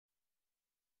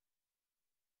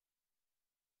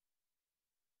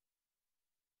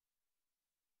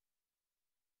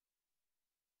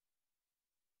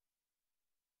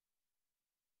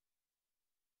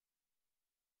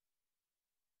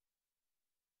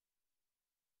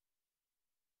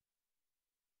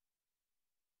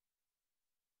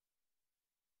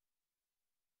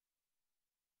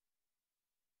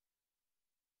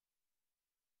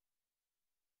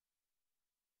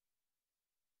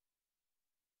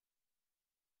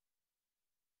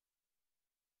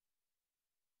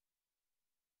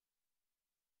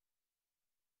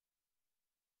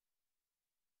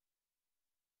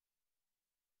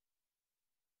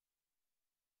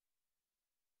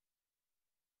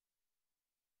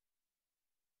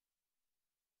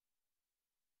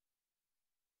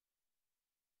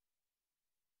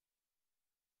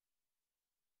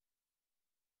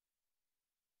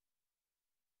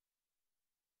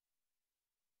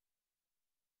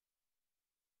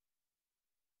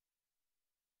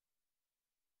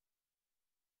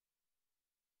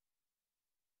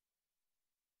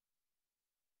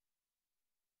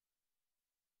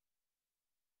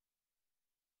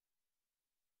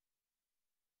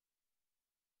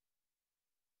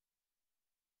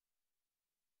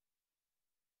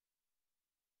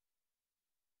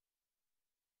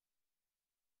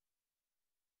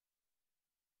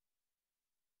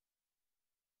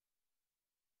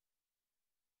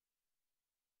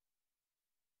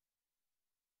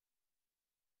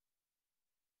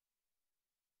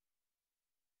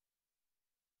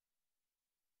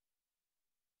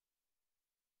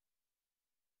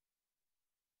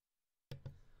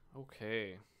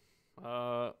Okay.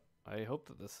 I hope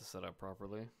that this is set up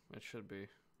properly. It should be.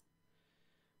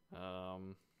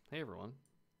 Hey everyone.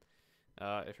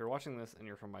 If you're watching this and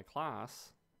you're from my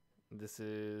class, this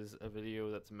is a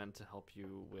video that's meant to help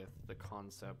you with the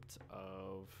concept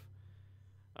of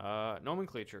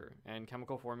nomenclature and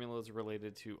chemical formulas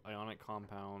related to ionic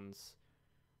compounds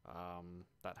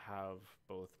that have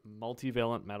both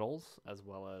multivalent metals as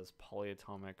well as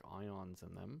polyatomic ions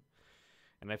in them.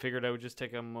 And I figured I would just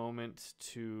take a moment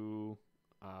to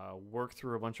work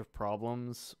through a bunch of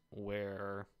problems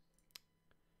where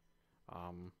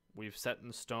we've set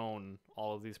in stone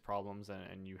all of these problems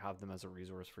and you have them as a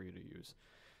resource for you to use.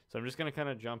 So I'm just going to kind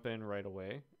of jump in right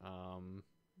away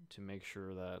to make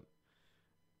sure that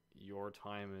your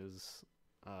time is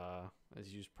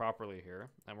used properly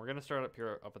here. And we're going to start up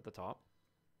here up at the top.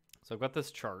 So I've got this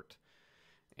chart,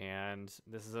 and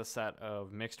this is a set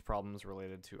of mixed problems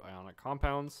related to ionic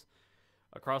compounds.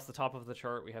 Across the top of the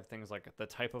chart, we have things like the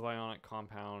type of ionic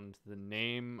compound, the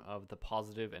name of the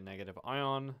positive and negative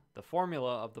ion, the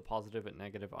formula of the positive and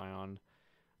negative ion,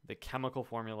 the chemical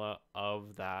formula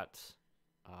of that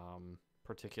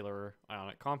particular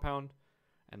ionic compound,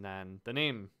 and then the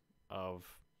name of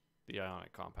the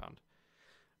ionic compound.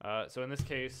 So in this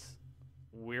case,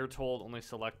 we're told only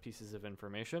select pieces of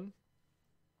information.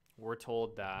 We're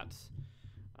told that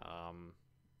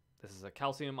this is a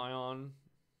calcium ion,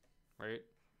 right,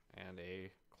 and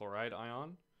a chloride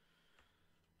ion.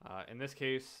 In this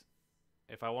case,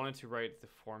 if I wanted to write the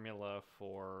formula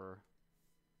for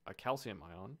a calcium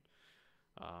ion,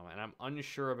 and I'm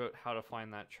unsure about how to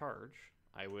find that charge,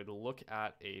 I would look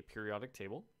at a periodic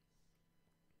table.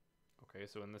 Okay,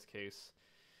 so in this case,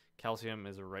 calcium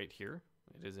is right here.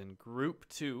 It is in group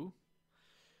 2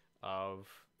 of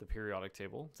the periodic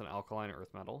table. It's an alkaline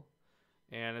earth metal.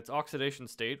 And its oxidation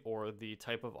state, or the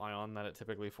type of ion that it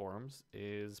typically forms,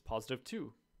 is positive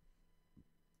 2.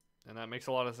 And that makes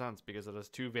a lot of sense because it has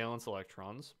 2 valence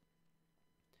electrons.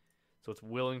 So it's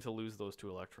willing to lose those 2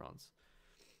 electrons.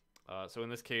 So in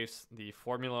this case, the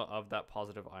formula of that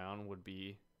positive ion would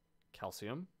be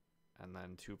calcium and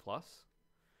then 2+.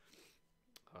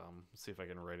 Let's see if I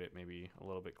can write it maybe a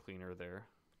little bit cleaner there.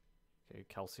 Okay,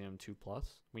 calcium 2+.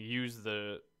 We use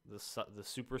the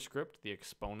superscript, the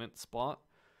exponent spot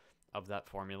of that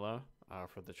formula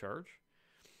for the charge.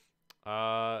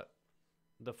 The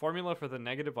formula for the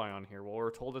negative ion here, well, we're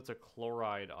told it's a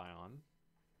chloride ion,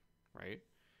 right?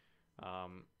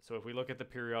 So if we look at the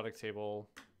periodic table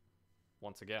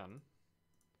once again,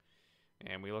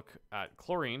 and we look at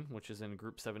chlorine, which is in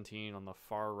group 17 on the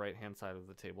far right-hand side of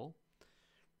the table,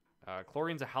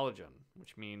 chlorine's a halogen,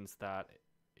 which means that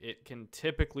it can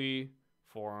typically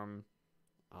form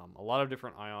a lot of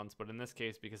different ions, but in this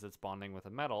case, because it's bonding with a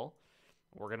metal,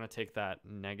 we're going to take that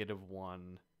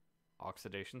 -1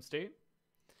 oxidation state.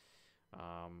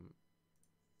 So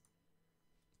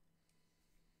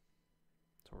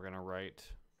we're going to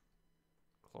write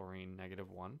chlorine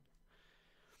 -1.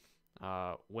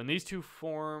 When these two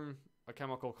form a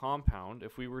chemical compound,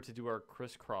 if we were to do our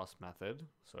crisscross method,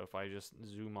 so if I just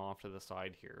zoom off to the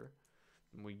side here,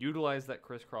 and we utilize that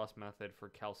crisscross method for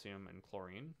calcium and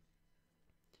chlorine,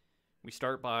 we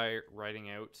start by writing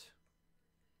out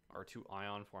our 2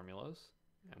 ion formulas,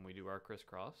 and we do our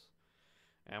crisscross,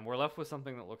 and we're left with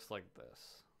something that looks like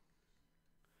this,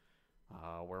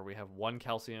 where we have 1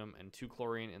 calcium and 2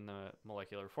 chlorine in the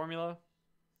molecular formula,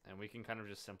 and we can kind of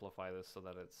just simplify this so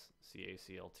that it's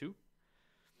CaCl2.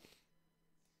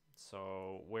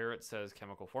 So where it says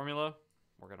chemical formula,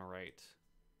 we're going to write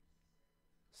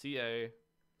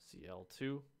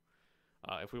CaCl2.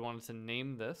 If we wanted to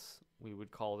name this, we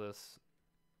would call this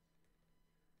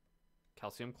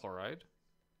calcium chloride.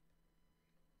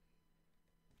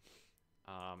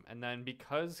 And then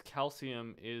because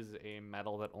calcium is a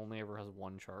metal that only ever has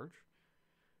 1 charge,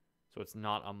 so it's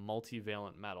not a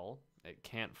multivalent metal, it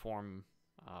can't form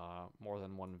more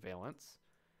than 1 valence.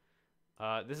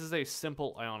 This is a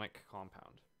simple ionic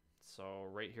compound. So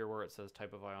right here where it says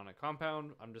type of ionic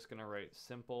compound, I'm just going to write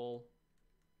simple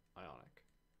ionic.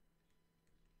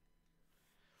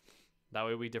 That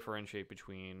way we differentiate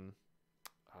between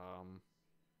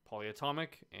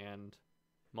polyatomic and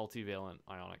multivalent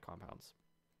ionic compounds.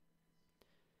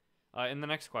 In the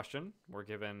next question, we're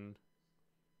given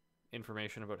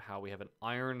information about how we have an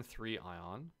iron 3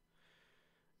 ion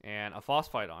and a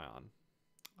phosphide ion.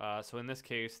 So in this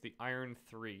case, the iron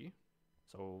 3,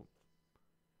 so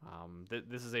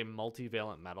this is a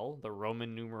multivalent metal. The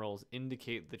Roman numerals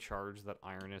indicate the charge that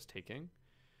iron is taking.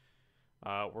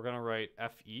 We're going to write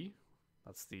Fe.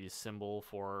 That's the symbol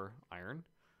for iron.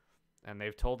 And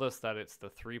they've told us that it's the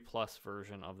 3+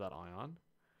 version of that ion.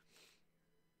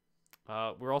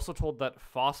 We're also told that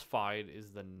phosphide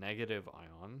is the negative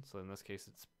ion, so in this case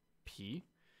it's P.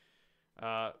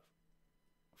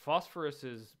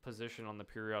 Phosphorus's position on the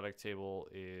periodic table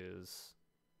is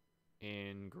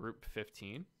in group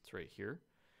 15. It's right here.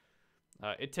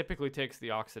 It typically takes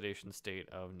the oxidation state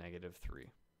of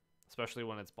 -3, especially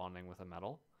when it's bonding with a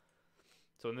metal.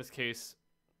 So in this case,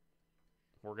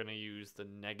 we're going to use the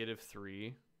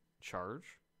 -3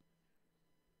 charge.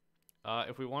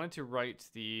 If we wanted to write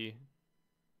the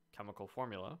chemical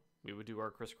formula, we would do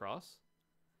our crisscross.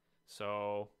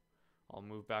 So I'll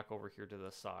move back over here to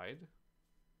the side,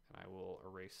 and I will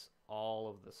erase all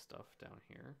of this stuff down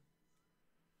here.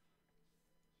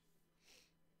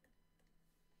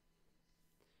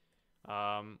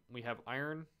 We have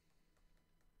iron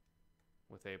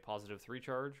with a +3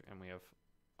 charge, and we have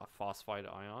a phosphide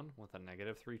ion with a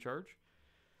 -3 charge.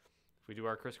 If we do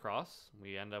our crisscross,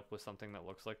 we end up with something that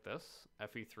looks like this,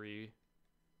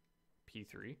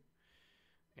 Fe3P3.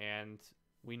 And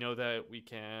we know that we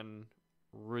can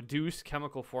reduce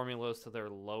chemical formulas to their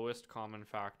lowest common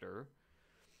factor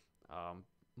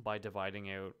by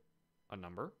dividing out a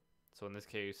number. So in this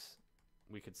case,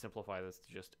 we could simplify this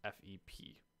to just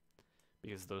FeP,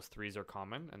 because those 3's are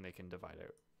common and they can divide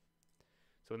out.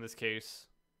 So in this case,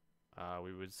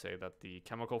 we would say that the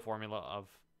chemical formula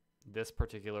of this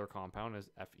particular compound is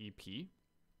FeP.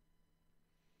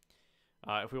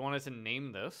 If we wanted to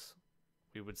name this,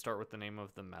 we would start with the name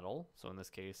of the metal. So in this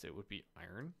case, it would be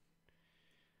iron.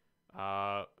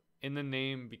 In the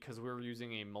name, because we're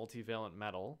using a multivalent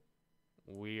metal,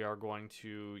 we are going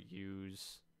to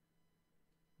use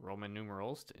Roman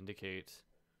numerals to indicate,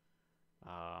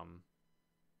 we're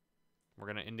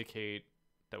going to indicate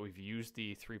that we've used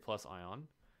the 3+ ion.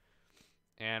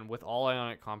 And with all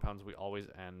ionic compounds, we always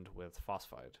end with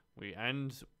phosphide. We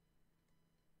end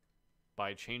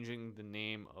by changing the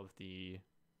name of the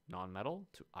nonmetal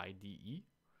to IDE.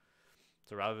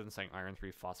 So rather than saying iron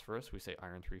 3 phosphorus, we say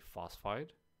iron 3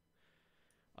 phosphide.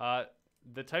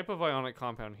 The type of ionic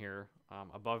compound here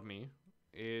above me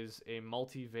is a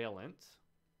multivalent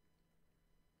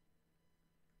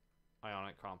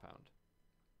ionic compound.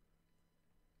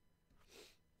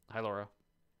 Hi, Laura.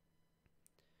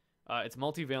 It's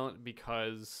multivalent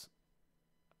because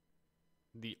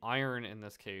the iron in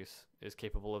this case is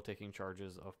capable of taking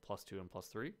charges of +2 and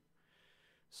 +3.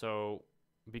 So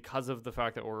because of the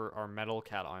fact that our metal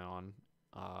cation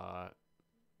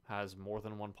has more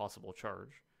than one possible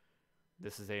charge,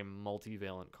 this is a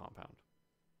multivalent compound.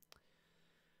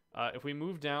 If we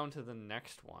move down to the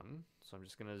next one, so I'm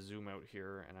just going to zoom out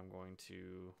here and I'm going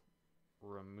to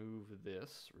remove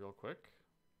this real quick.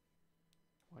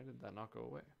 Why did that not go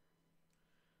away?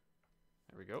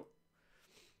 There we go.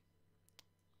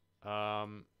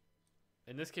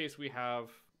 In this case, we have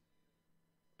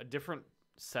a different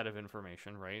set of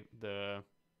information, right?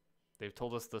 They've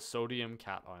told us the sodium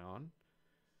cation,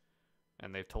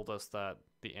 and they've told us that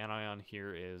the anion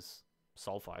here is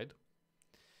sulfide.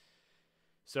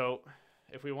 So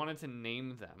if we wanted to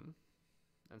name them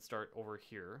and start over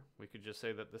here, we could just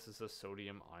say that this is a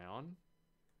sodium ion,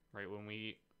 right? When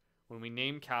we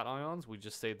name cations, we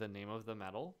just say the name of the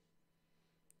metal,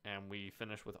 and we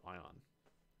finish with ion.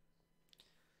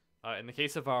 In the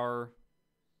case of our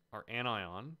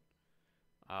anion,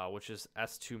 which is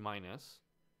S2-,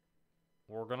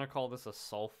 we're going to call this a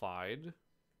sulfide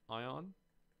ion.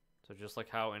 So just like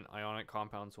how in ionic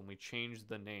compounds, when we change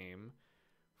the name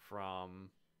from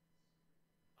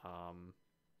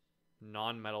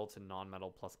non-metal to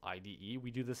non-metal plus IDE,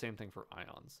 we do the same thing for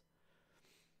ions.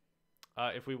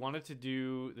 If we wanted to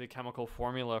do the chemical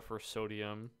formula for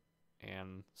sodium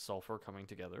and sulfur coming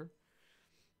together,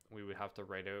 we would have to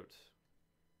write out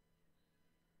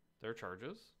their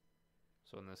charges.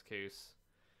 So in this case,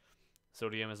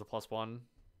 sodium is a +1,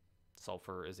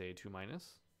 sulfur is a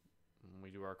 2-. And we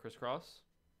do our crisscross.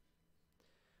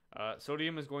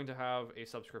 Sodium is going to have a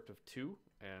subscript of 2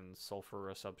 and sulfur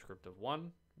a subscript of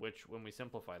 1, which when we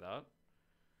simplify that,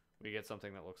 we get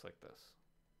something that looks like this,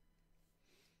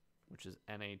 which is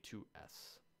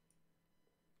Na2S.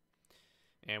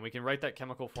 And we can write that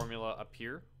chemical formula up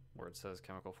here where it says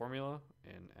chemical formula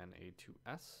in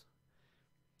Na2S.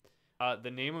 The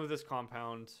name of this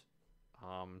compound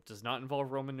does not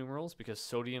involve Roman numerals because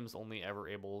sodium's only ever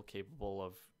capable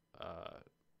of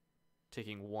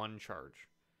taking one charge,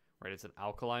 right? It's an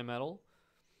alkali metal.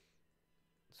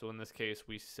 So in this case,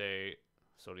 we say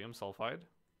sodium sulfide.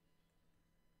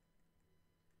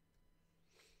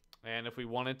 And if we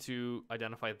wanted to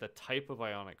identify the type of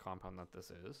ionic compound that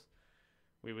this is,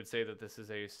 we would say that this is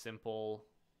a simple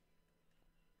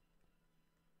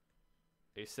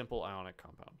ionic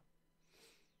compound.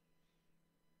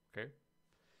 Okay.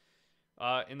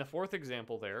 In the fourth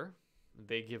example there,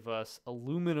 they give us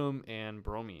aluminum and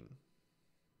bromine.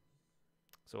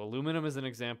 So aluminum is an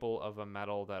example of a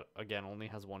metal that, again, only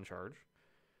has one charge.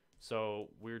 So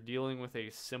we're dealing with a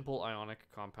simple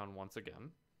ionic compound once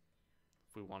again,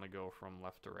 if we want to go from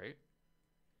left to right.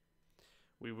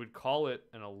 We would call it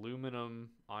an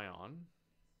aluminum ion.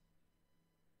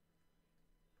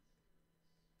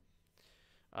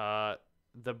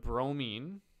 The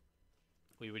bromine,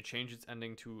 we would change its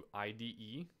ending to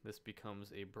IDE. This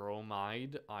becomes a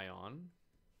bromide ion.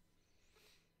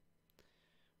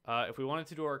 If we wanted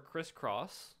to do our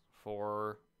crisscross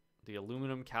for the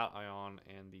aluminum cation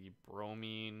and the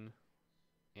bromine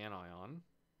anion,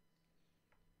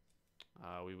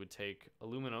 we would take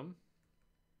aluminum,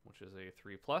 which is a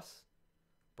 3+,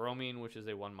 bromine, which is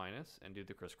a 1-, and do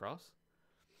the crisscross.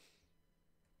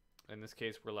 In this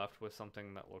case, we're left with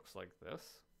something that looks like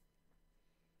this.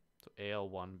 So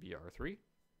Al1Br3.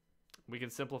 We can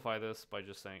simplify this by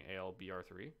just saying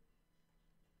Al-Br3.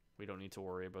 We don't need to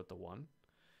worry about the 1.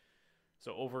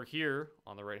 So over here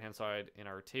on the right-hand side in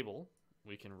our table,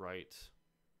 we can write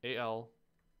Al-Br3.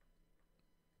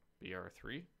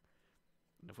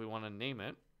 And if we want to name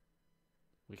it,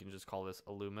 we can just call this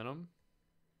aluminum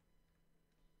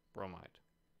bromide.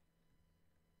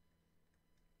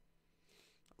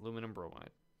 Aluminum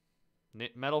bromide.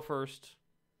 Metal first,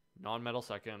 non-metal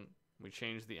second. We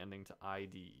change the ending to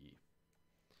IDE.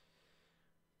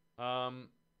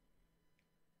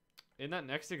 In that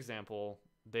next example,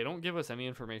 they don't give us any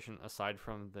information aside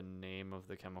from the name of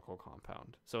the chemical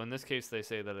compound. So in this case, they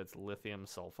say that it's lithium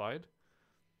sulfide,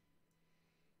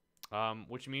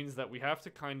 which means that we have to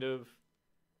kind of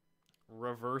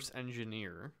reverse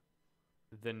engineer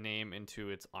the name into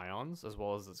its ions as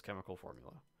well as its chemical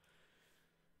formula.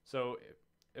 So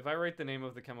if I write the name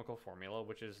of the chemical formula,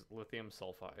 which is lithium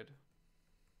sulfide,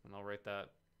 and I'll write that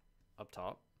up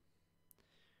top,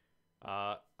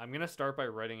 I'm going to start by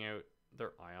writing out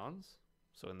their ions.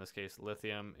 So in this case,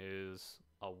 lithium is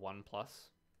a 1+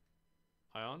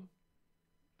 ion,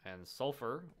 and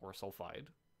sulfur, or sulfide,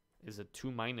 is a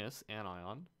 2-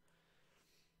 anion.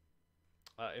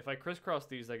 If I crisscross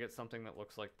these, I get something that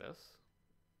looks like this,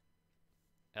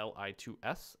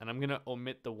 Li2S, and I'm going to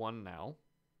omit the 1 now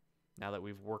that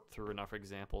we've worked through enough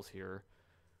examples here.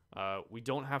 We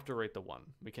don't have to write the 1.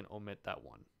 We can omit that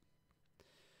 1.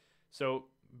 So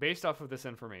based off of this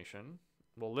information,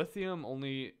 well, lithium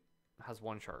only has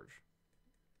 1 charge.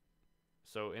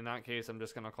 So in that case, I'm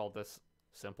just going to call this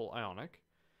simple ionic.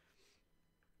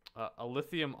 A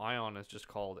lithium ion is just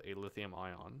called a lithium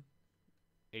ion.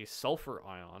 A sulfur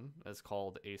ion is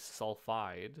called a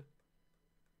sulfide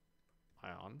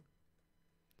ion.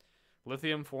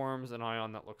 Lithium forms an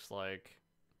ion that looks like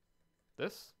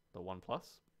this, the 1+.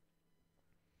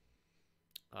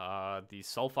 The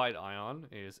sulfide ion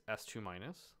is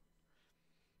S2-.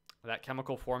 That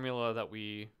chemical formula that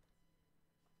we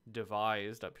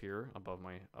devised up here above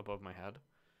my head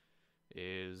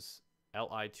is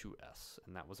Li2S,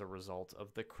 and that was a result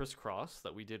of the crisscross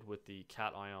that we did with the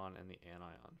cation and the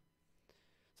anion.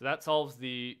 So that solves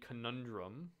the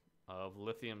conundrum of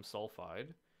lithium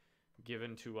sulfide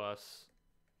given to us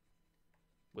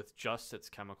with just its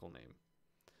chemical name.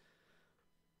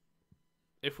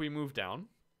 If we move down,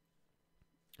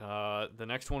 the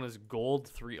next one is gold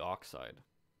 3 oxide.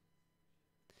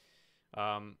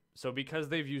 So because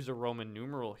they've used a Roman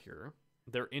numeral here,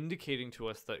 they're indicating to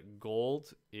us that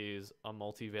gold is a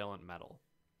multivalent metal.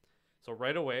 So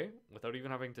right away, without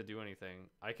even having to do anything,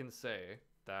 I can say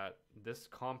that this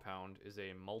compound is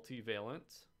a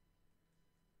multivalent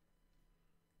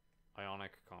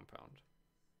ionic compound.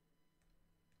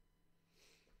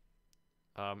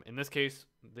 In this case,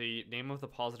 the name of the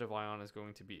positive ion is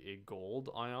going to be a gold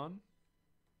ion.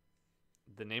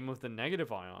 The name of the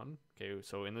negative ion, okay,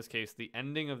 so in this case, the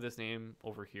ending of this name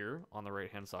over here on the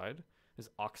right-hand side is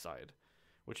oxide,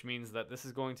 which means that this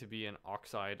is going to be an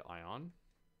oxide ion.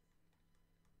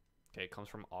 Okay, it comes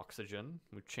from oxygen.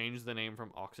 We've changed the name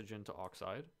from oxygen to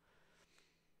oxide.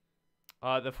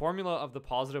 The formula of the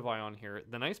positive ion here,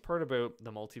 the nice part about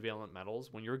the multivalent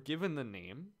metals, when you're given the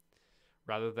name,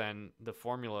 rather than the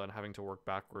formula and having to work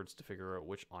backwards to figure out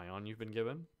which ion you've been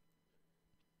given,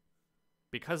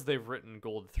 because they've written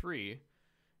gold 3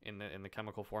 in the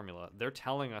chemical formula, they're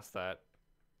telling us that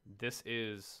this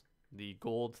is the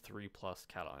gold 3+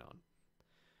 cation.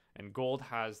 And gold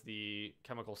has the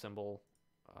chemical symbol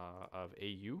of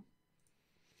Au.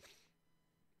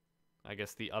 I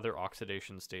guess the other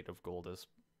oxidation state of gold is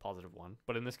 +1,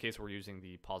 but in this case we're using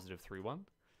the +3 one.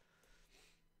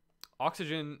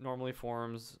 Oxygen normally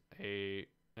forms an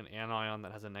anion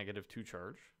that has a -2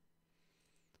 charge.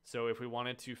 So if we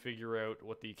wanted to figure out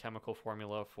what the chemical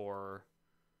formula for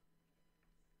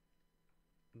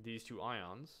these two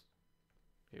ions,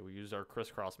 okay, we use our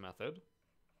crisscross method.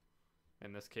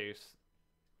 In this case,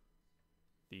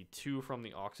 the 2 from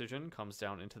the oxygen comes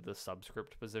down into the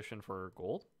subscript position for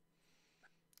gold,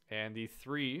 and the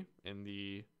 3 in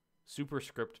the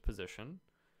superscript position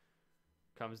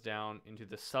comes down into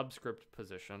the subscript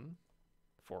position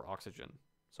for oxygen.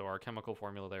 So our chemical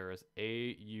formula there is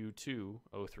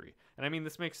AU2O3. And I mean,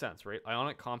 this makes sense, right?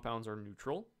 Ionic compounds are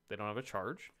neutral. They don't have a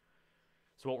charge.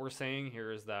 So what we're saying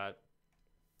here is that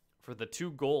for the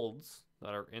 2 golds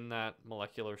that are in that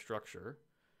molecular structure,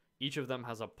 each of them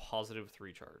has a positive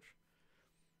 3 charge.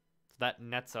 So that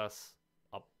nets us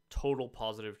a total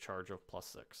positive charge of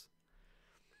 +6.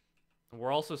 And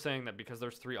we're also saying that because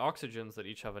there's 3 oxygens that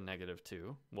each have a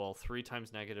 -2, well, 3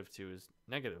 times -2 is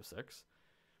 -6.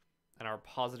 And our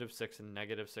 +6 and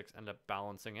 -6 end up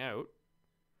balancing out.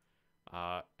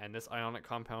 And this ionic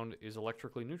compound is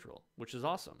electrically neutral, which is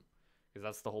awesome. Because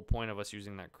that's the whole point of us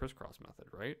using that crisscross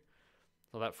method, right?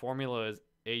 So that formula is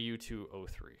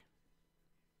AU2O3.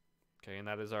 Okay, and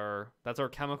that's our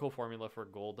chemical formula for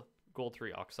gold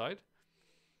 3 oxide.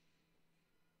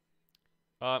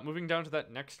 Moving down to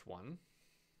that next one.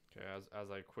 Okay,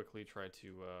 as I quickly try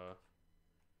to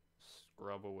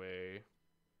scrub away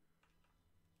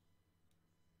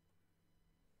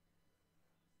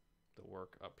the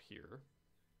work up here.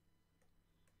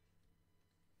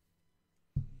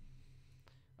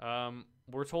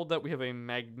 We're told that we have a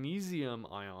magnesium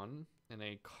ion and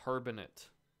a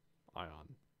carbonate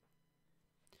ion.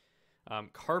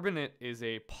 Carbonate is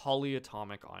a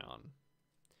polyatomic ion.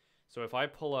 So if I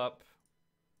pull up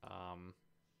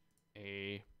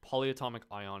a polyatomic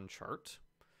ion chart,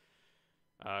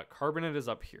 carbonate is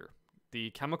up here.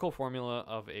 The chemical formula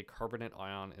of a carbonate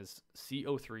ion is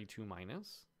CO3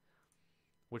 2-,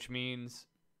 which means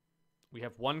we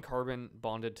have 1 carbon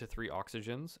bonded to 3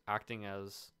 oxygens acting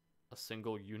as a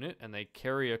single unit, and they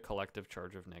carry a collective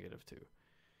charge of -2.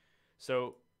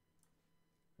 So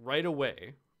right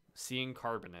away, seeing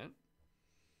carbonate,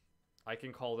 I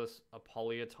can call this a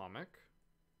polyatomic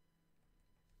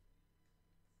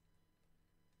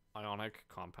ionic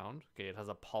compound. Okay, it has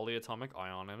a polyatomic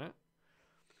ion in it.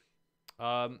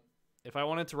 If I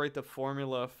wanted to write the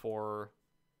formula for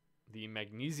the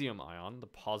magnesium ion, the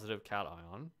positive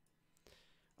cation,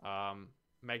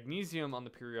 magnesium on the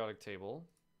periodic table,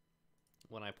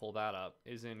 when I pull that up,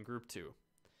 is in group 2.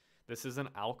 This is an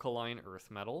alkaline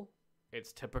earth metal.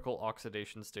 Its typical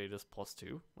oxidation state is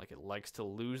 +2. Like, it likes to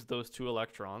lose those 2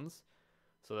 electrons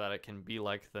so that it can be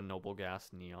like the noble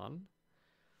gas neon.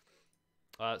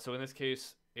 So in this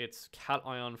case, its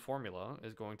cation formula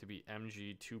is going to be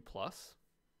Mg2+.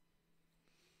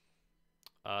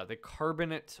 The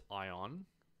carbonate ion,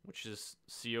 which is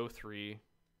CO3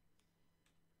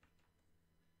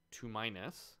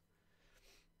 2-,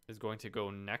 is going to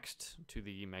go next to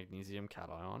the magnesium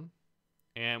cation.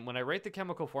 And when I write the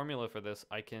chemical formula for this,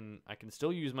 I can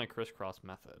still use my crisscross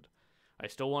method. I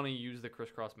still want to use the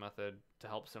crisscross method to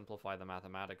help simplify the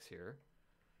mathematics here.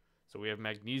 So we have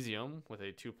magnesium with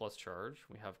a 2+ charge.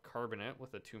 We have carbonate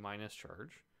with a 2-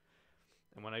 charge.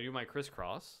 And when I do my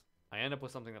crisscross, I end up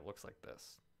with something that looks like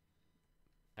this.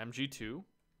 Mg2,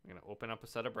 I'm going to open up a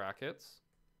set of brackets,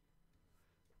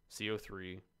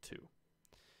 CO3 2.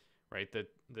 Right,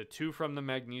 the 2 from the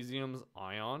magnesium's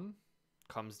ion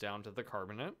comes down to the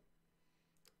carbonate.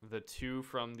 The 2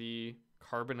 from the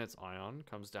carbonate's ion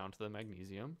comes down to the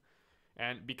magnesium.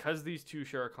 And because these 2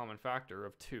 share a common factor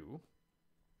of 2,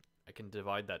 I can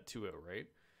divide that 2 out, right?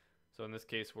 So in this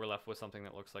case, we're left with something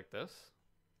that looks like this.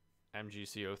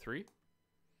 MgCO3.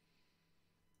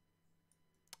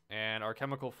 And our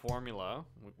chemical formula,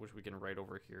 which we can write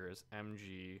over here, is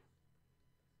MgCO3.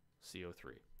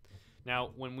 Now,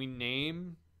 when we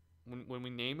name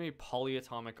a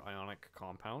polyatomic ionic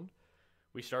compound,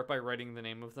 we start by writing the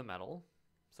name of the metal.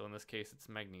 So in this case, it's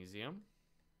magnesium.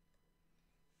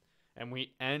 And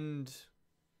we end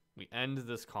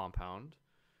this compound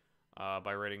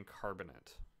by writing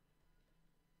carbonate.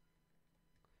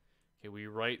 Okay, we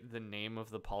write the name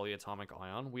of the polyatomic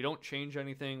ion. We don't change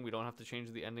anything. We don't have to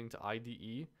change the ending to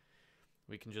IDE.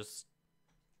 We can just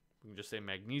say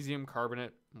magnesium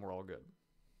carbonate, and we're all good.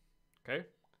 Okay?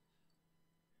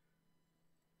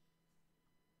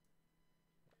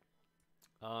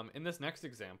 In this next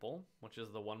example, which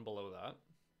is the one below that,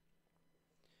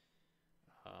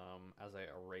 as I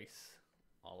erase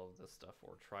all of this stuff,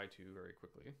 or try to very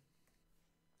quickly,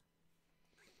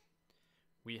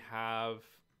 we have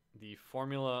the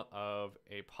formula of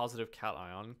a positive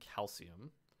cation,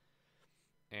 calcium,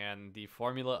 and the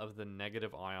formula of the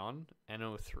negative ion,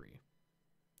 NO3.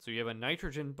 So you have a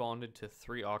nitrogen bonded to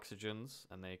 3 oxygens,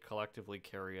 and they collectively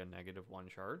carry a -1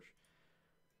 charge.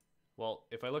 Well,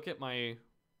 if I look at my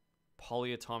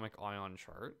polyatomic ion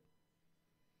chart,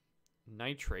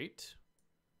 nitrate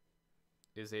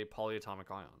is a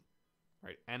polyatomic ion,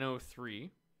 right?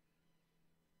 NO3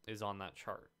 is on that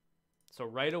chart. So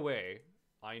right away,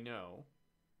 I know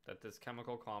that this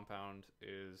chemical compound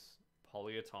is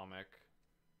polyatomic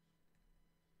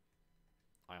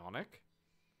ionic.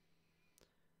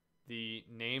 The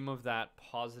name of that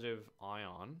positive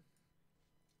ion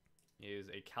is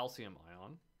a calcium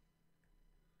ion.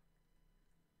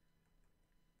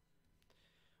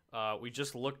 We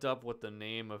just looked up what the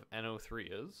name of NO3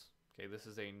 is. Okay, this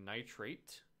is a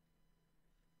nitrate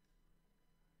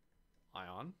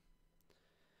ion.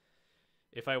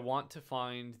 If I want to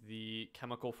find the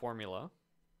chemical formula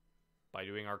by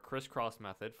doing our crisscross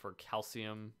method for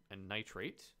calcium and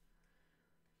nitrate,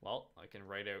 well, I can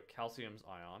write out calcium's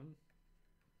ion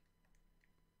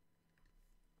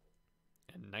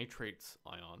and nitrate's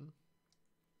ion.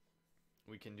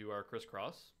 We can do our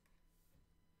crisscross.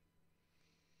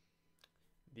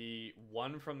 The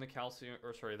one from the calcium,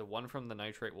 or sorry, the one from the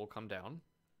nitrate will come down,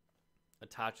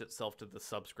 attach itself to the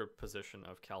subscript position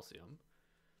of calcium.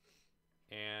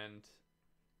 And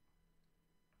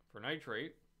for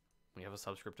nitrate, we have a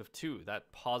subscript of 2.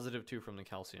 That +2 from the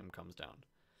calcium comes down.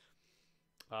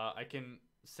 I can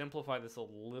simplify this a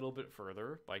little bit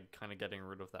further by kind of getting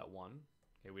rid of that 1.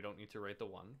 Okay, we don't need to write the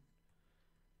 1.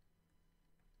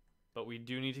 But we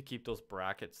do need to keep those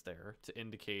brackets there to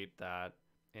indicate that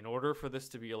in order for this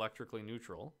to be electrically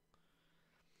neutral,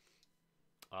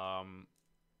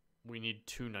 we need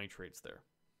 2 nitrates there,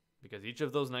 because each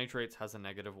of those nitrates has a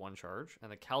 -1 charge, and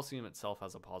the calcium itself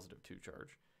has a +2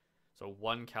 charge. So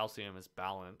 1 calcium is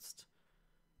balanced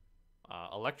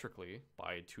electrically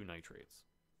by 2 nitrates.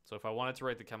 So if I wanted to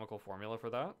write the chemical formula for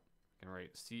that, I can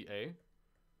write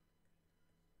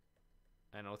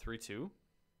CaNO3 2.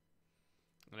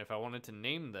 And if I wanted to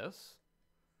name this,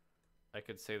 I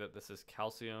could say that this is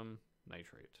calcium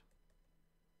nitrate.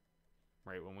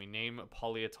 Right, when we name a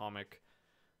polyatomic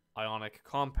ionic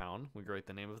compound, we write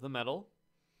the name of the metal,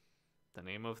 the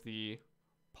name of the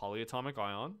polyatomic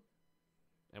ion,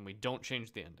 and we don't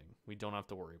change the ending. We don't have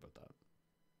to worry about that.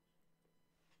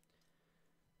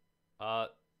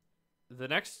 The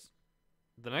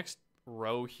next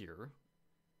row here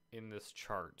in this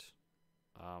chart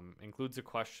includes a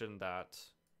question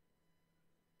that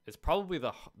is probably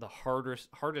the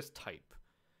hardest type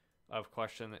of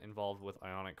question involved with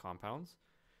ionic compounds,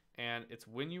 and it's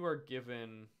when you are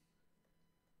given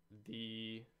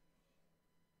the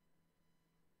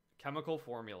chemical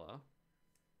formula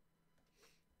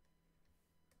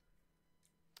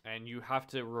and you have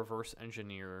to reverse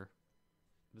engineer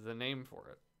the name for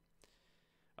it.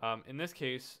 In this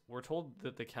case, we're told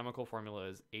that the chemical formula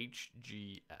is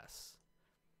HGS.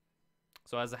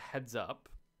 So as a heads up,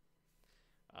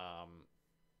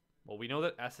 well, we know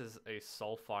that S is a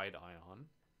sulfide ion.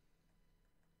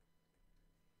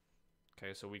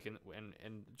 Okay, so we can,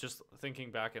 and just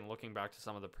thinking back and looking back to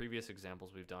some of the previous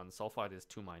examples we've done, sulfide is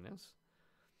 2-.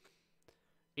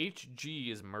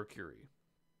 Hg is mercury.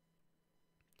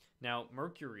 Now,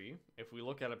 mercury, if we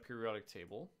look at a periodic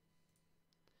table,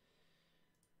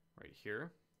 right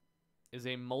here, is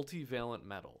a multivalent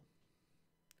metal.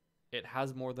 It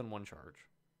has more than 1 charge.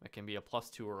 It can be a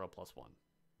 +2 or a +1.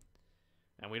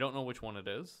 And we don't know which one it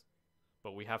is,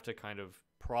 but we have to kind of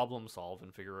problem solve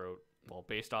and figure out, well,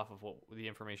 based off of what the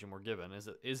information we're given, is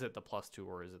it the +2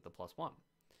 or is it the +1?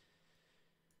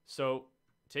 So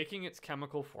taking its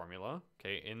chemical formula,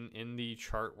 okay, in the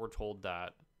chart we're told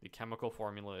that the chemical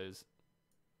formula is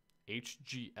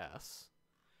HGS.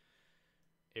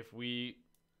 If we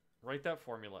write that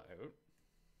formula out,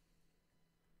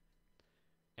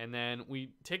 and then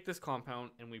we take this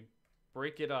compound and we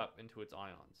break it up into its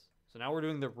ions. So now we're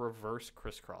doing the reverse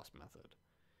crisscross method.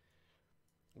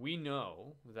 We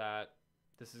know that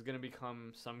this is going to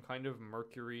become some kind of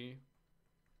mercury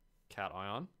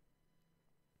cation.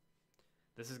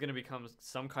 This is going to become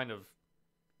some kind of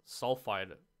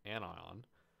sulfide anion.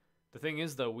 The thing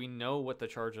is, though, we know what the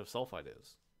charge of sulfide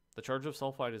is. The charge of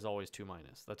sulfide is always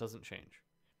 2-. That doesn't change.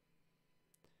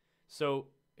 So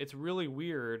it's really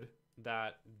weird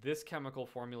that this chemical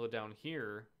formula down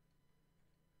here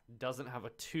doesn't have a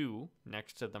 2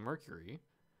 next to the mercury,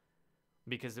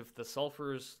 because if the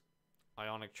sulfur's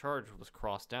ionic charge was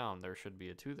crossed down, there should be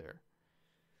a 2 there.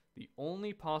 The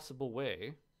only possible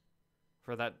way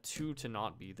for that 2 to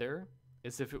not be there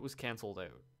is if it was canceled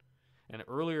out. And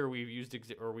earlier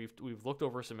we've looked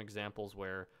over some examples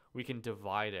where we can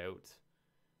divide out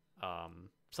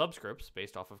subscripts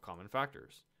based off of common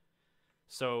factors.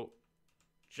 So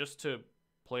just to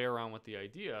play around with the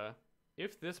idea,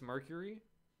 if this mercury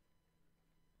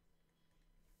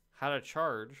had a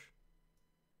charge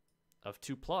of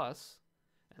 2 plus,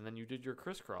 and then you did your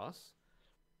crisscross,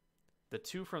 the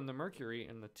 2 from the mercury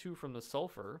and the 2 from the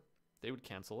sulfur, they would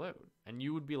cancel out. And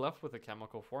you would be left with a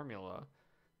chemical formula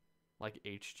like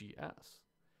HGS.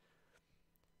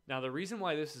 Now, the reason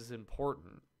why this is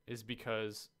important is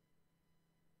because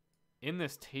in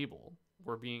this table,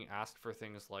 we're being asked for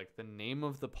things like the name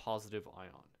of the positive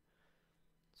ion.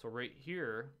 So right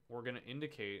here, we're going to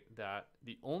indicate that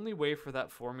the only way for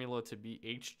that formula to be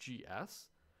HGS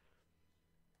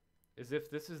is if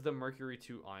this is the mercury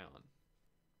 2 ion.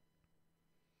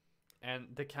 And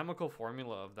the chemical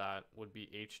formula of that would be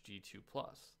Hg2+.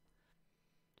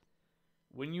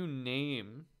 When you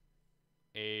name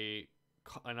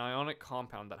an ionic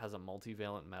compound that has a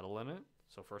multivalent metal in it,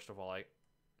 so first of all, I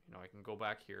can go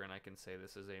back here and I can say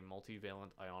this is a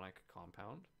multivalent ionic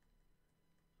compound.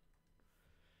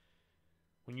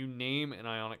 When you name an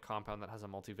ionic compound that has a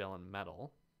multivalent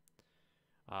metal,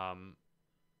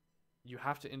 you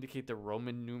have to indicate the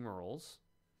Roman numerals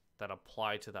that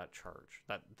apply to that charge,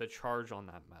 the charge on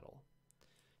that metal.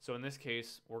 So in this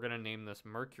case, we're going to name this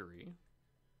mercury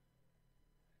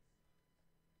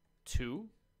 2,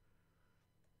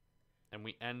 and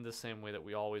we end the same way that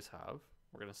we always have.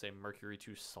 We're going to say mercury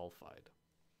 2 sulfide.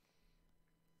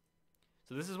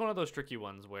 So this is one of those tricky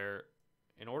ones where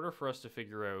in order for us to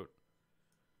figure out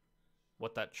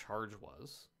what that charge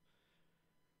was,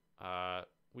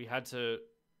 we had to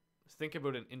think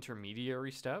about an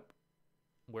intermediary step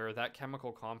where that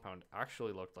chemical compound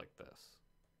actually looked like this,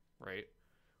 right?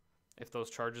 If those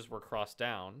charges were crossed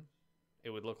down, it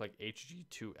would look like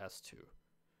Hg2S2,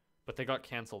 but they got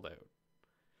canceled out.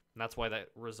 And that's why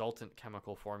that resultant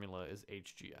chemical formula is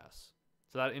HGS.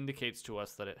 So that indicates to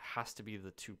us that it has to be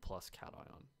the 2+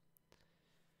 cation.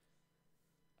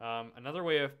 Another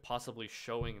way of possibly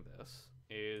showing this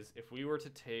is if we were to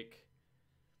take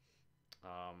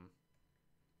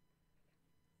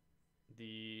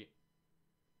the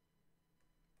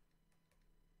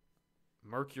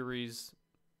mercury's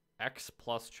X+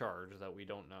 charge that we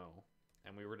don't know,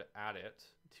 and we were to add it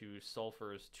to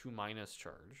sulfur's 2-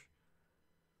 charge.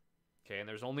 Okay, and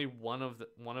there's only one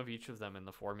of each of them in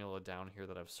the formula down here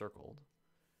that I've circled.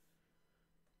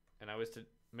 And I was to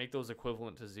make those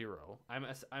equivalent to 0. I'm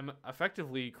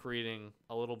effectively creating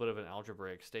a little bit of an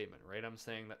algebraic statement, right? I'm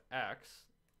saying that x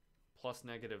plus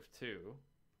 -2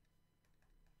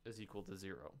 is equal to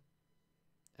 0.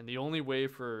 And the only way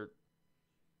for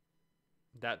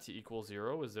that to equal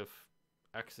 0 is if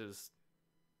x is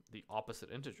the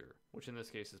opposite integer, which in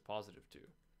this case is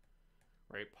 +2.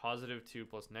 Right? +2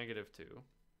 plus -2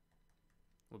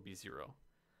 would be 0.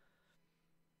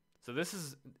 So this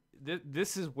is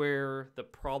where the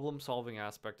problem-solving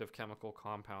aspect of chemical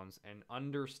compounds and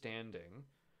understanding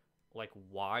like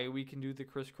why we can do the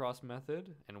crisscross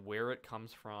method and where it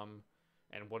comes from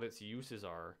and what its uses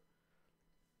are.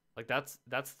 Like that's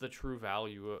the true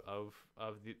value of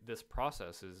this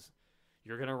process. Is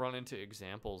you're going to run into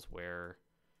examples where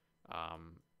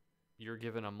you're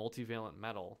given a multivalent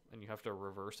metal and you have to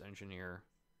reverse engineer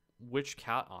which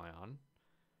cation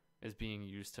is being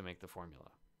used to make the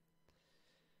formula.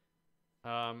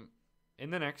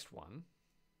 In the next one,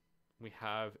 we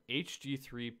have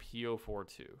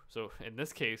Hg3PO42. So in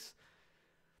this case,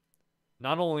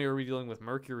 not only are we dealing with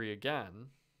mercury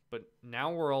again, but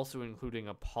now we're also including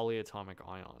a polyatomic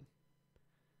ion.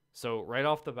 So right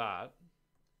off the bat,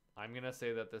 I'm going to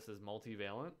say that this is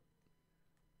multivalent.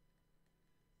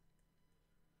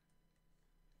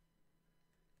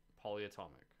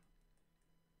 Polyatomic.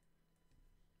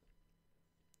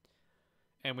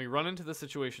 And we run into the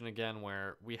situation again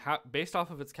where we have, based off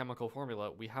of its chemical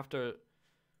formula, we have to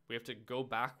go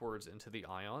backwards into the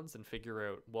ions and figure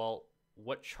out, well,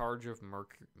 what charge of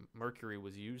mercury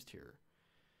was used here.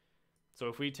 So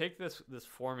if we take this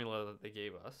formula that they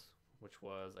gave us, which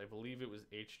was, I believe it was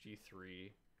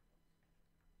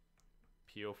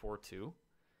Hg3PO42,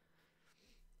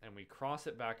 and we cross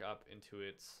it back up into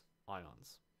its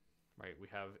ions. Right, we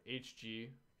have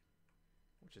Hg,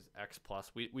 which is X+.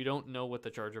 We don't know what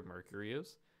the charge of mercury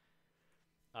is,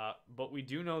 but we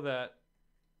do know that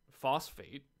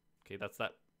phosphate. Okay, that's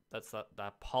that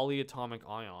polyatomic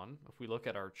ion. If we look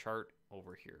at our chart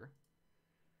over here,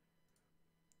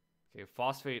 okay,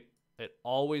 phosphate, it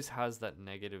always has that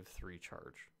 -3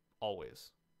 charge,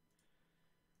 always.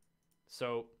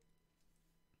 So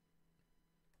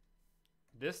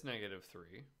this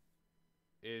 -3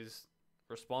 is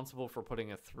responsible for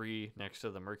putting a 3 next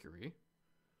to the mercury.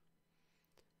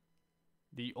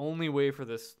 The only way for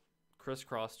this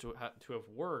crisscross to have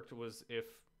worked was if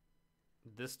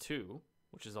this 2,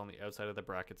 which is on the outside of the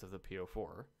brackets of the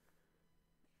PO4,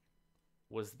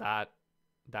 was that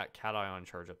cation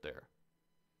charge up there.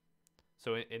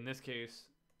 So in this case,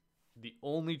 the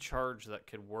only charge that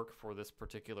could work for this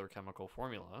particular chemical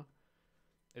formula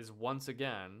is once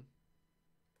again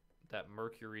that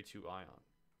mercury 2 ion.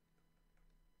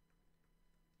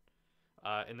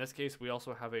 In this case, we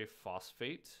also have a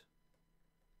phosphate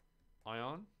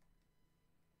ion.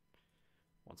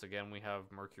 Once again, we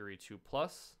have mercury 2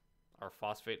 plus. Our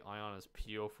phosphate ion is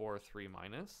PO4 3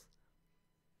 minus.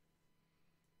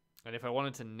 And if I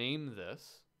wanted to name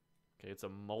this, okay, it's a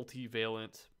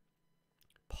multivalent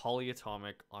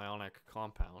polyatomic ionic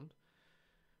compound,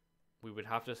 we would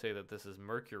have to say that this is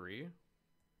mercury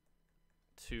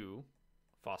 2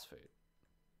 phosphate.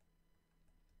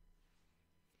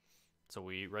 So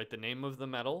we write the name of the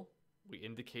metal, we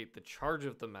indicate the charge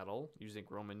of the metal using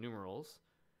Roman numerals,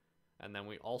 and then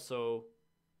we also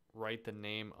write the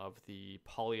name of the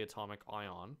polyatomic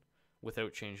ion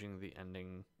without changing the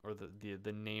ending or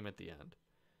the name at the end.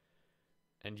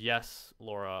 And yes,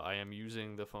 Laura, I am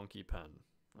using the funky pen.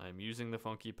 I am using the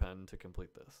funky pen to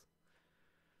complete this.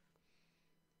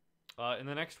 In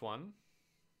the next one,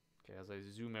 okay, as I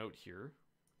zoom out here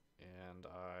and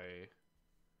I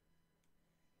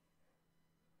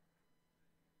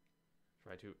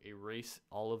try to erase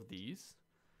all of these.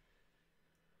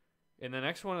 In the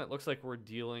next one, it looks like we're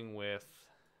dealing with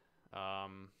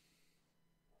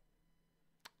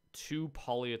 2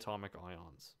 polyatomic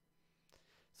ions.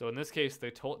 So in this case,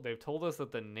 they've told us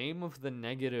that the name of the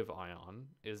negative ion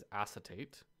is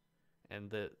acetate, and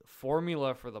the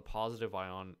formula for the positive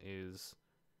ion is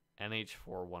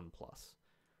NH4 1+.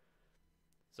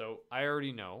 So I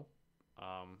already know,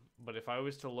 but if I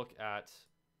was to look at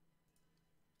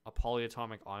a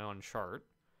polyatomic ion chart,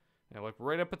 and I look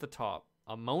right up at the top,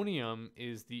 ammonium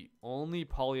is the only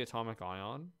polyatomic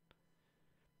ion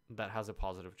that has a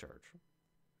positive charge.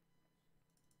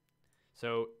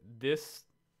 So this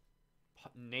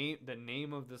the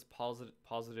name of this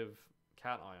positive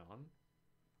cation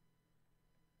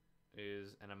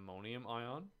is an ammonium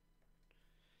ion.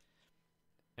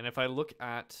 And if I look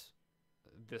at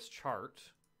this chart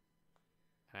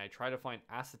and I try to find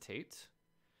acetate,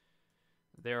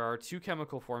 there are 2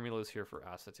 chemical formulas here for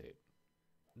acetate.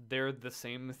 They're the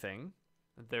same thing.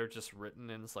 They're just written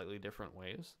in slightly different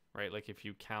ways, right? Like if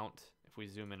you count, if we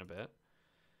zoom in a bit,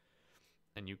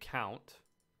 and you count,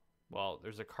 well,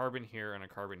 there's a carbon here and a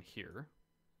carbon here.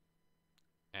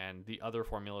 And the other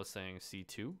formula is saying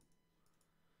C2,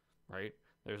 right?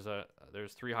 There's 3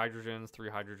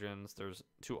 hydrogens, there's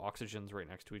 2 oxygens right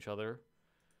next to each other.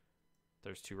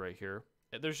 There's 2 right here.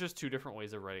 There's just 2 different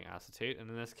ways of writing acetate, and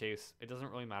in this case, it doesn't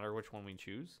really matter which one we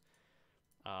choose.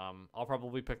 I'll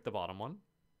probably pick the bottom one.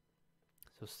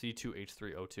 So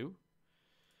C2H3O2.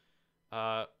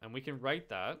 And we can write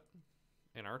that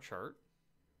in our chart.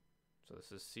 So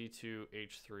this is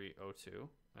C2H3O2,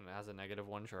 and it has a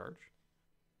 -1 charge.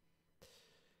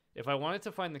 If I wanted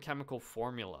to find the chemical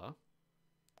formula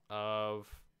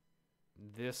of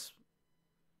this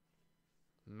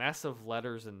mess of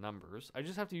letters and numbers, I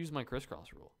just have to use my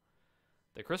crisscross rule.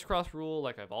 The crisscross rule,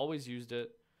 like I've always used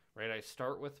it, right? I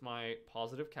start with my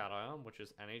positive cation, which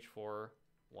is NH4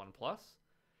 1+.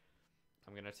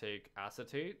 I'm going to take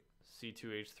acetate,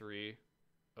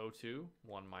 C2H3O2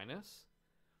 1-.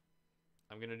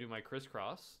 I'm going to do my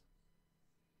crisscross.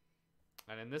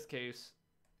 And in this case,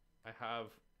 I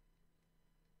have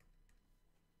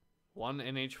 1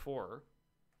 NH4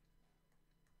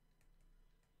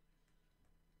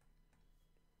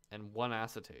 and 1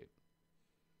 acetate.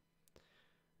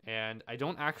 And I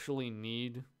don't actually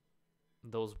need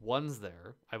those ones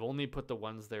there. I've only put the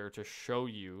ones there to show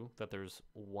you that there's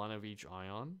 1 of each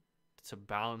ion to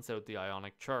balance out the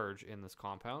ionic charge in this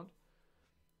compound.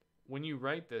 When you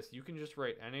write this, you can just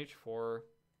write NH4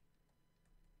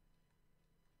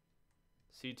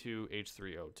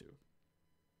 C2H3O2.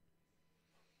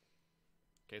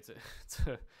 Okay, it's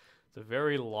a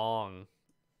very long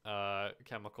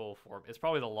chemical form. It's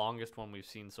probably the longest one we've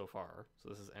seen so far. So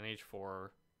this is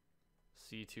NH4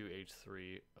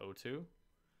 C2H3O2.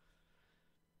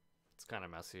 It's kind of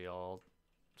messy. I'll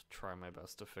try my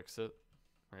best to fix it,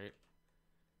 right?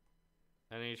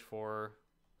 NH4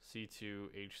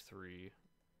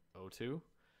 C2H3O2.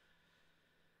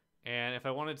 And if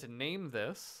I wanted to name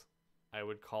this, I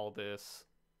would call this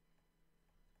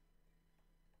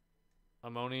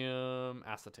ammonium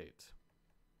acetate.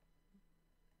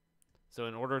 So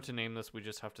in order to name this, we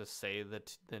just have to say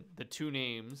that the two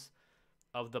names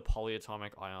of the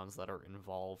polyatomic ions that are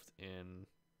involved in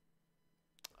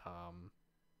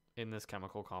this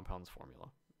chemical compound's formula,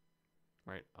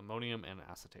 right? Ammonium and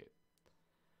acetate.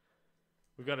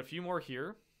 We've got a few more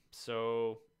here.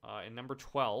 So in number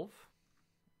 12,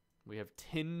 we have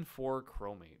tin 4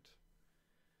 chromate.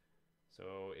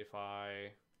 So if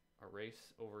I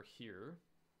erase over here,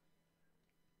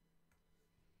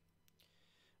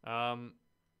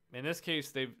 in this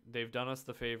case, they've done us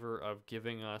the favor of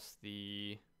giving us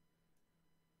the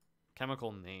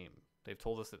chemical name. They've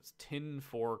told us it's tin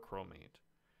 4 chromate.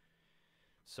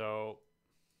 So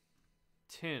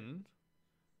tin,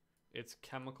 its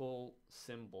chemical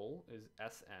symbol is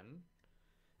SN,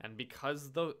 and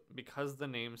because the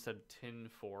name said tin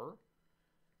 4,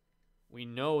 we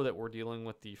know that we're dealing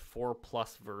with the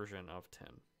 4+ version of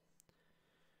tin.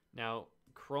 Now,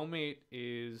 chromate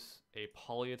is a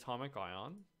polyatomic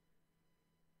ion.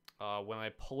 When I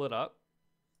pull it up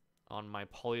on my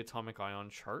polyatomic ion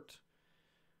chart,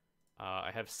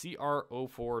 I have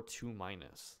CrO4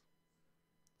 2-.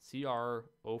 CrO4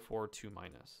 2-.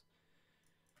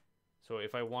 So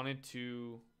if I wanted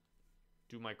to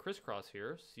do my crisscross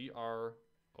here, CrO4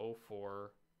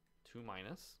 2-,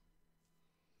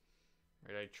 right?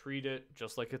 I treat it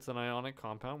just like it's an ionic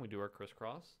compound. We do our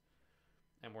crisscross,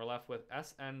 and we're left with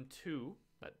SN2.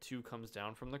 That 2 comes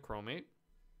down from the chromate.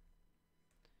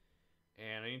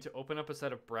 And I need to open up a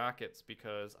set of brackets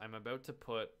because I'm about to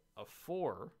put a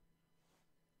 4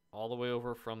 all the way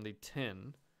over from the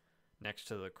tin next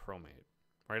to the chromate,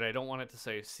 right? I don't want it to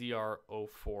say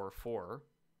CrO4,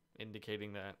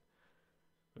 indicating that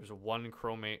there's one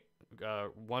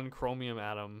chromium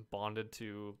atom bonded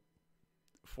to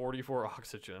 44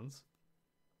 oxygens.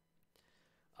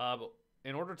 But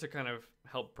in order to kind of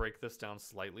help break this down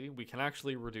slightly, we can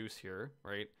actually reduce here,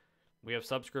 right? We have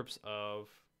subscripts of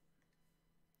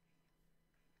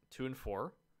 2 and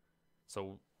 4.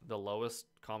 So the lowest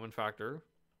common factor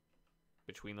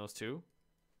between those two,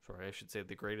 sorry, I should say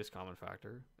the greatest common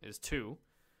factor, is 2.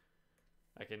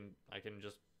 I can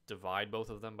just divide both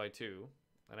of them by 2,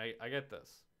 and I get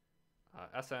this.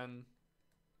 SN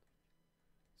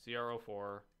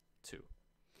CrO4 2.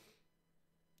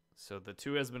 So the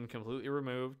 2 has been completely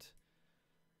removed,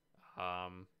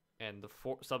 and the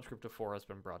subscript of 4 has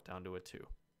been brought down to a 2.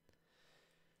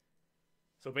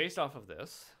 So based off of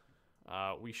this,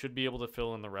 we should be able to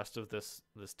fill in the rest of this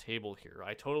table here.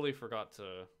 I totally forgot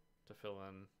to fill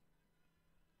in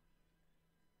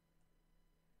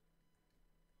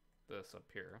this up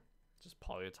here, just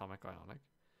polyatomic ionic.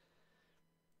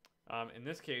 In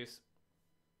this case,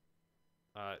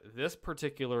 this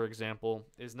particular example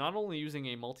is not only using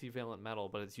a multivalent metal,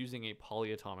 but it's using a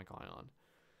polyatomic ion.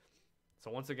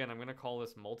 So once again, I'm going to call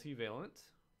this multivalent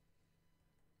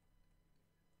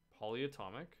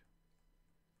polyatomic.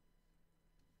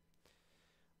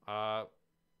 Our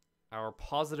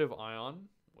positive ion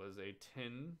was a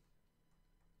tin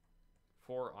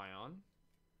 4 ion.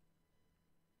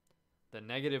 The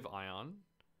negative ion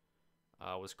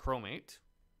was chromate.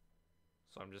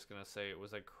 So I'm just going to say it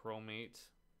was a chromate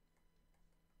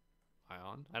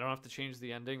ion. I don't have to change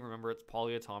the ending. Remember, it's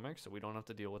polyatomic, so we don't have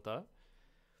to deal with that.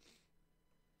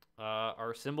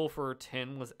 Our symbol for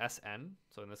tin was SN.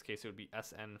 So in this case, it would be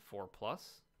SN4+.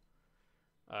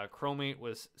 Chromate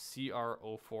was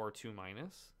CrO4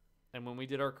 2-. And when we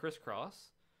did our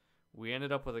crisscross, we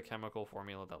ended up with a chemical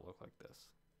formula that looked like this.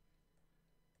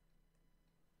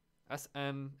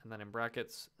 SN, and then in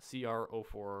brackets,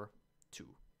 CrO4 2.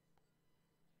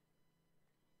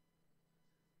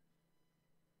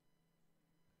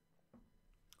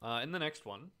 In the next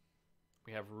one,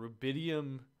 we have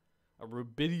rubidium, a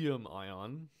rubidium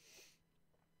ion,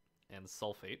 and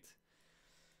sulfate.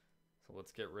 So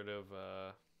let's get rid of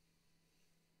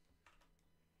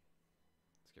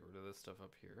this stuff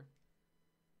up here.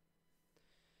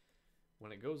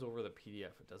 When it goes over the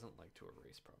PDF, it doesn't like to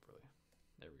erase properly.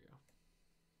 There we go.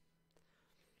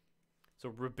 So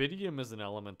rubidium is an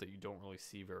element that you don't really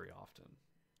see very often.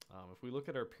 If we look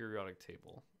at our periodic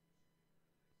table,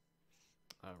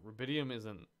 rubidium is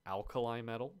an alkali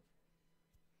metal.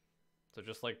 So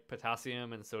just like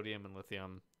potassium and sodium and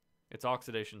lithium, its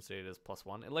oxidation state is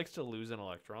 +1. It likes to lose an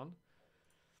electron.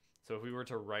 So if we were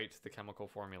to write the chemical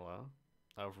formula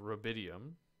of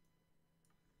rubidium,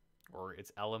 or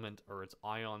its element or its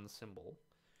ion symbol,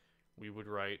 we would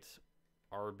write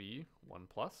Rb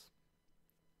 1+.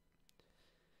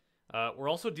 We're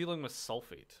also dealing with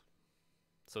sulfate.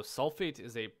 So sulfate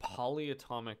is a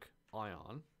polyatomic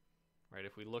ion, right?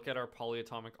 If we look at our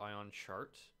polyatomic ion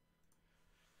chart,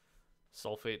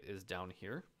 sulfate is down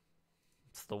here.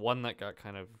 It's the one that got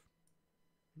kind of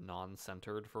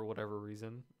non-centered for whatever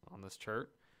reason on this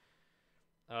chart.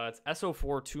 It's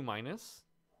SO4 2 minus.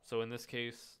 So in this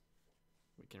case,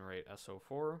 we can write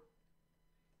SO4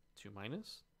 2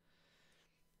 minus.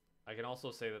 I can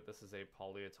also say that this is a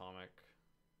polyatomic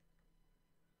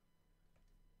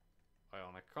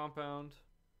ionic compound.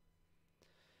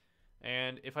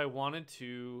 And if I wanted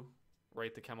to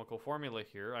write the chemical formula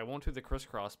here, I won't do the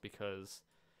crisscross because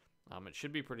it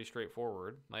should be pretty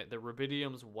straightforward. The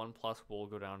rubidium's 1 plus will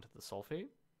go down to the sulfate,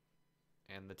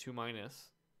 and the 2 minus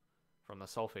from the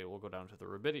sulfate will go down to the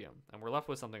rubidium. And we're left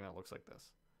with something that looks like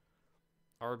this.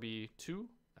 Rb2SO4.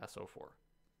 All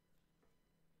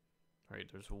right,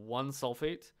 there's 1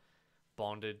 sulfate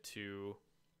bonded to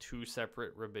 2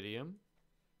 separate rubidium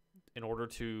in order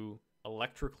to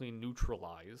electrically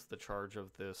neutralize the charge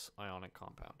of this ionic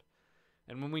compound.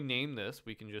 And when we name this,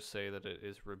 we can just say that it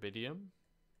is rubidium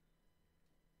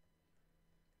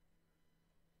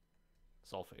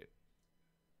sulfate.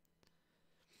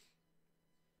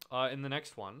 In the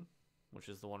next one, which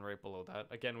is the one right below that,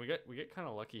 again, we get kind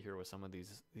of lucky here with some of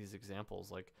these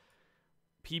examples. Like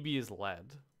Pb is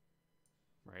lead,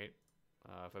 right?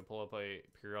 If I pull up a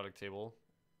periodic table,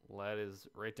 lead is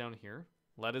right down here.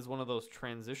 Lead is one of those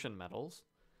transition metals.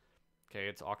 Okay,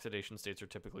 its oxidation states are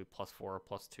typically +4 or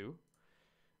 +2.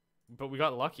 But we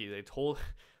got lucky. They told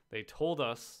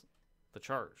us the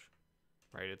charge,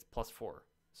 right? It's +4.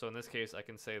 So in this case, I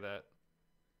can say that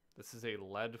this is a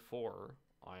lead 4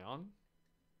 ion.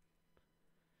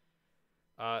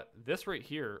 This right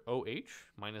here, OH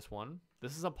 -1,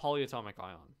 this is a polyatomic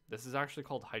ion. This is actually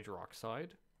called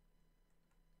hydroxide.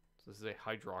 So this is a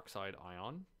hydroxide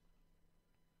ion.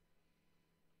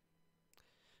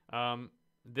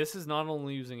 This is not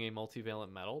only using a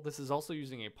multivalent metal, this is also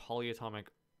using a polyatomic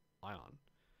ion,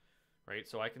 right?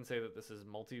 So I can say that this is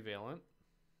multivalent,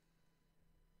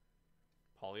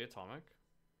 polyatomic.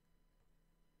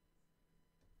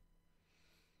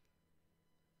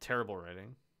 Terrible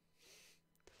writing.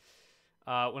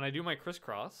 When I do my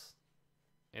crisscross,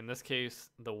 in this case,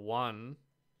 the 1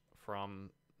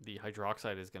 from the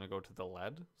hydroxide is going to go to the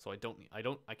lead. So I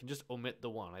can just omit the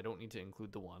 1. I don't need to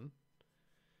include the 1.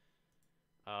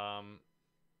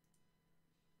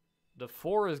 The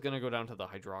 4 is going to go down to the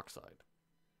hydroxide.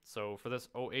 So for this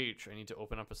OH, I need to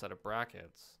open up a set of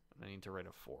brackets, and I need to write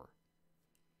a 4.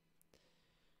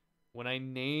 When I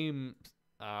name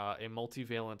a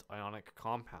multivalent ionic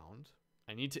compound,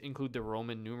 I need to include the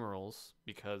Roman numerals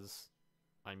because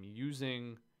I'm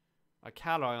using a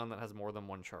cation that has more than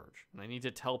 1 charge. And I need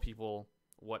to tell people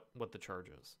what the charge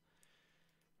is.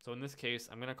 So in this case,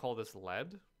 I'm going to call this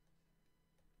lead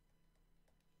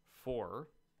 4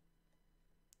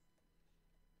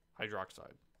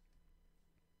 hydroxide.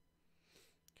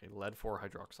 Okay, lead 4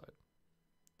 hydroxide.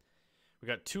 We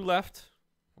got 2 left.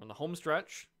 We're on the home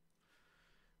stretch.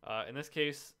 In this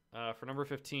case, for number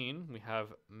 15, we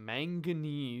have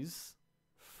manganese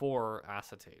 4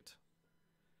 acetate.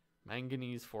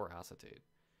 Manganese 4 acetate.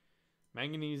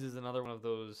 Manganese is another one of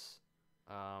those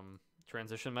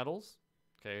transition metals.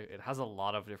 Okay, it has a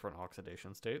lot of different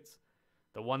oxidation states.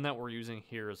 The one that we're using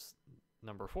here is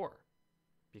number 4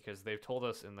 because they've told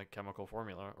us in the chemical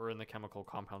formula or in the chemical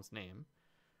compound's name,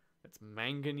 it's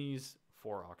manganese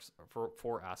 4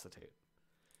 acetate.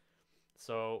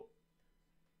 So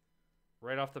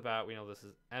right off the bat, we know this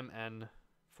is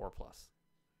Mn4+.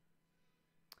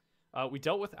 We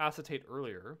dealt with acetate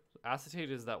earlier. Acetate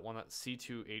is that one that's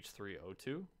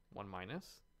C2H3O2, 1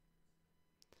 minus.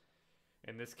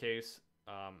 In this case,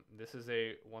 this is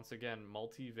a, once again,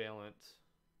 multivalent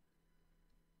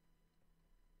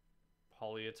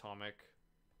polyatomic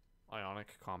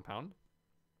ionic compound.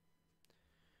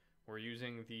 We're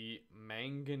using the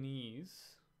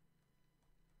manganese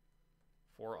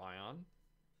 4 ion,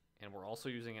 and we're also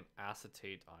using an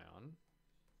acetate ion.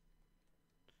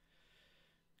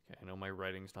 Okay, I know my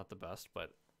writing's not the best,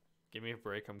 but give me a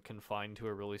break. I'm confined to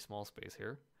a really small space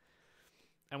here.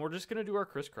 And we're just going to do our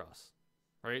crisscross,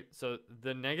 right? So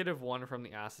the -1 from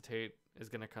the acetate is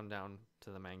going to come down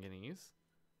to the manganese.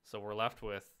 So we're left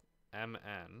with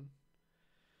Mn.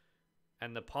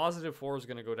 And the +4 is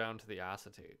going to go down to the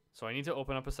acetate. So I need to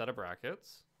open up a set of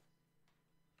brackets.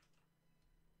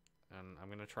 And I'm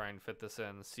going to try and fit this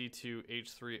in.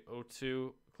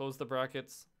 C2H3O2, close the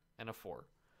brackets, and a 4.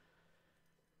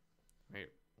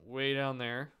 Right, way down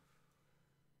there.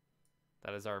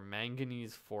 That is our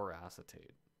manganese 4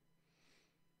 acetate.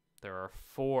 There are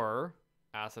 4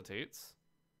 acetates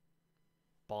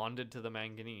bonded to the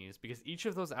manganese because each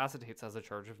of those acetates has a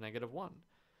charge of -1.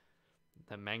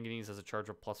 The manganese has a charge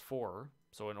of +4.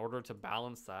 So in order to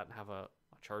balance that and have a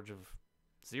charge of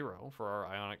 0 for our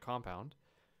ionic compound,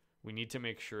 we need to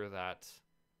make sure that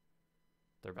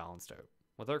they're balanced out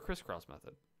with our crisscross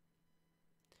method.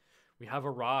 We have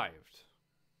arrived.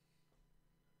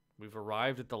 We've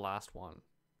arrived at the last one.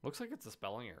 Looks like it's a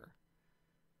spelling error.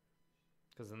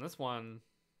 Because in this one,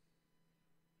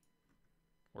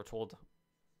 we're told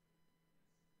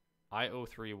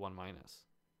IO3 1 minus.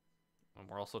 And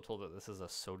we're also told that this is a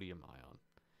sodium ion.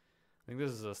 I think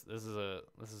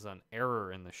this is an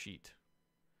error in the sheet.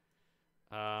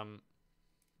 Oh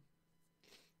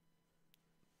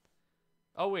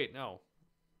wait, no.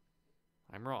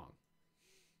 I'm wrong.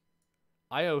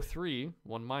 IO3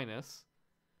 1 minus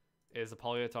is a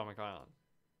polyatomic ion.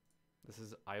 This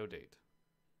is iodate.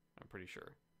 I'm pretty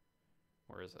sure.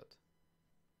 Where is it?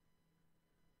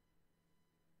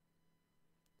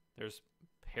 There's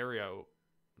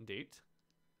periodate.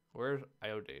 Where's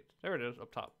iodate? There it is,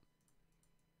 up top.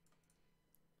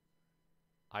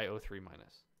 IO3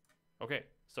 minus. Okay,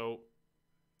 so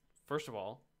first of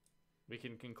all, we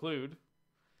can conclude,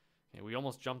 and we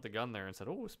almost jumped the gun there and said,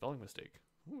 oh, spelling mistake.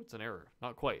 Oh, it's an error.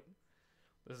 Not quite.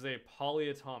 This is a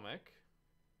polyatomic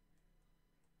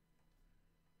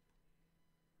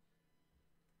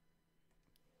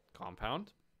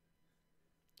compound.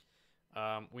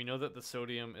 We know that the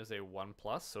sodium is a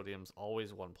 1+. Sodium's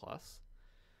always 1+.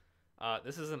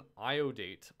 This is an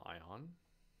iodate ion.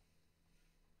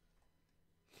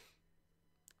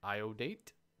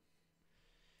 Iodate.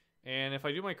 And if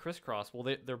I do my crisscross,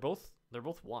 well, they're both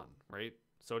 1, right?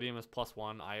 Sodium is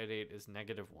 +1, iodate is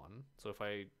 -1. So if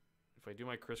I do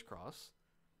my crisscross,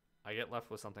 I get left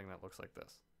with something that looks like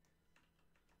this.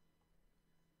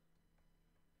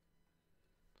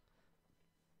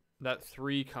 That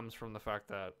 3 comes from the fact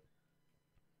that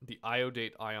the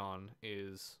iodate ion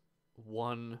is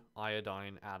 1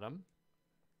 iodine atom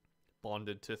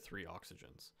bonded to 3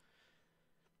 oxygens.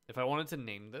 If I wanted to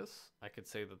name this, I could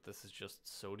say that this is just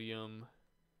sodium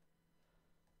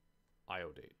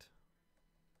iodate.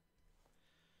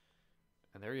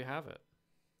 And there you have it.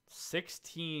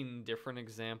 16 different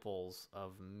examples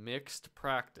of mixed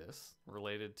practice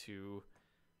related to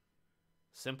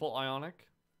simple ionic,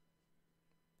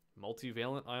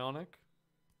 multivalent ionic,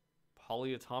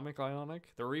 polyatomic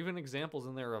ionic. There were even examples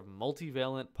in there of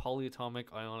multivalent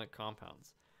polyatomic ionic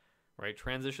compounds, right?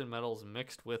 Transition metals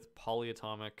mixed with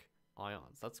polyatomic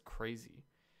ions. That's crazy.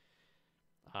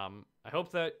 I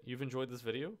hope that you've enjoyed this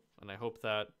video, and I hope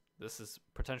that this is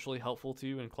potentially helpful to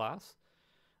you in class.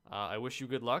 I wish you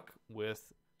good luck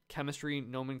with chemistry,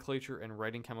 nomenclature, and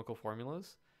writing chemical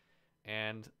formulas,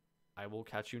 and I will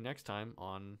catch you next time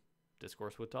on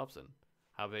Discourse with Dobson.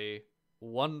 Have a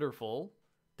wonderful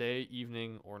day,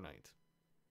 evening, or night.